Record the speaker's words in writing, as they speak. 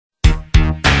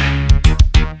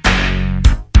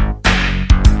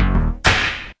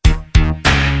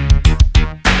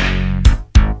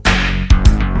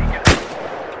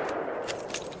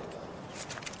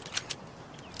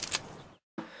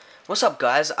What's up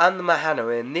guys, I'm the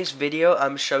Mahano. In this video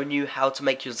I'm showing you how to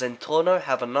make your Zentorno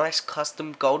have a nice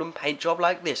custom golden paint job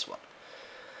like this one.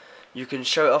 You can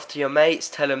show it off to your mates,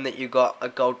 tell them that you got a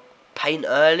gold paint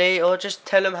early, or just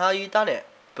tell them how you done it.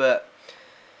 But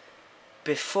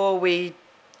before we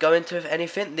go into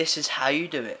anything, this is how you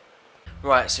do it.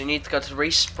 Right, so you need to go to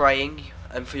respraying,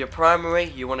 and for your primary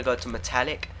you want to go to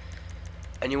metallic,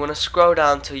 and you want to scroll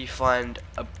down till you find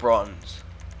a bronze.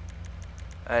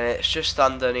 And it's just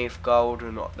underneath gold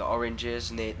and the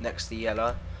oranges next to the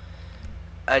yellow.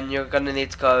 And you're going to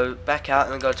need to go back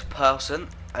out and go to person,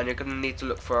 and you're going to need to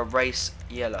look for a race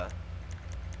yellow.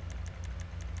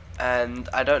 And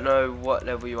I don't know what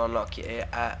level you unlock it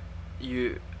at.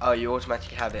 You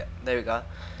automatically have it. There we go.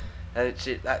 And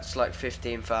that's like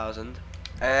 15,000.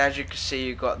 And as you can see,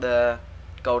 you've got the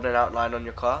golden outline on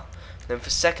your car. Then for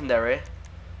secondary,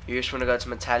 you just want to go to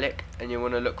metallic, and you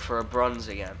want to look for a bronze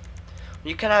again.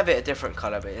 You can have it a different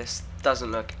colour, but it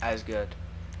doesn't look as good.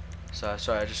 So,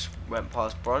 sorry, I just went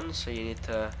past bronze, so you need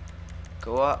to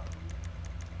go up,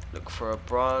 look for a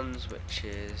bronze, which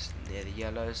is near the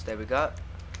yellows. There we go.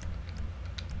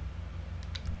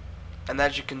 And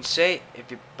as you can see, if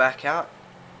you back out,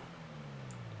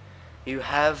 you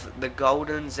have the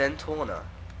golden Zentorno.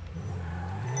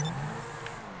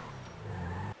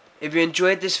 If you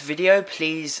enjoyed this video,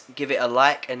 please give it a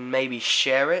like and maybe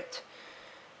share it.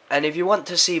 And if you want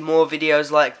to see more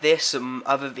videos like this and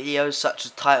other videos such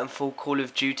as Titanfall, Call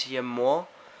of Duty and more,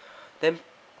 then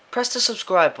press the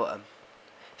subscribe button.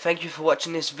 Thank you for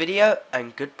watching this video,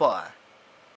 and goodbye.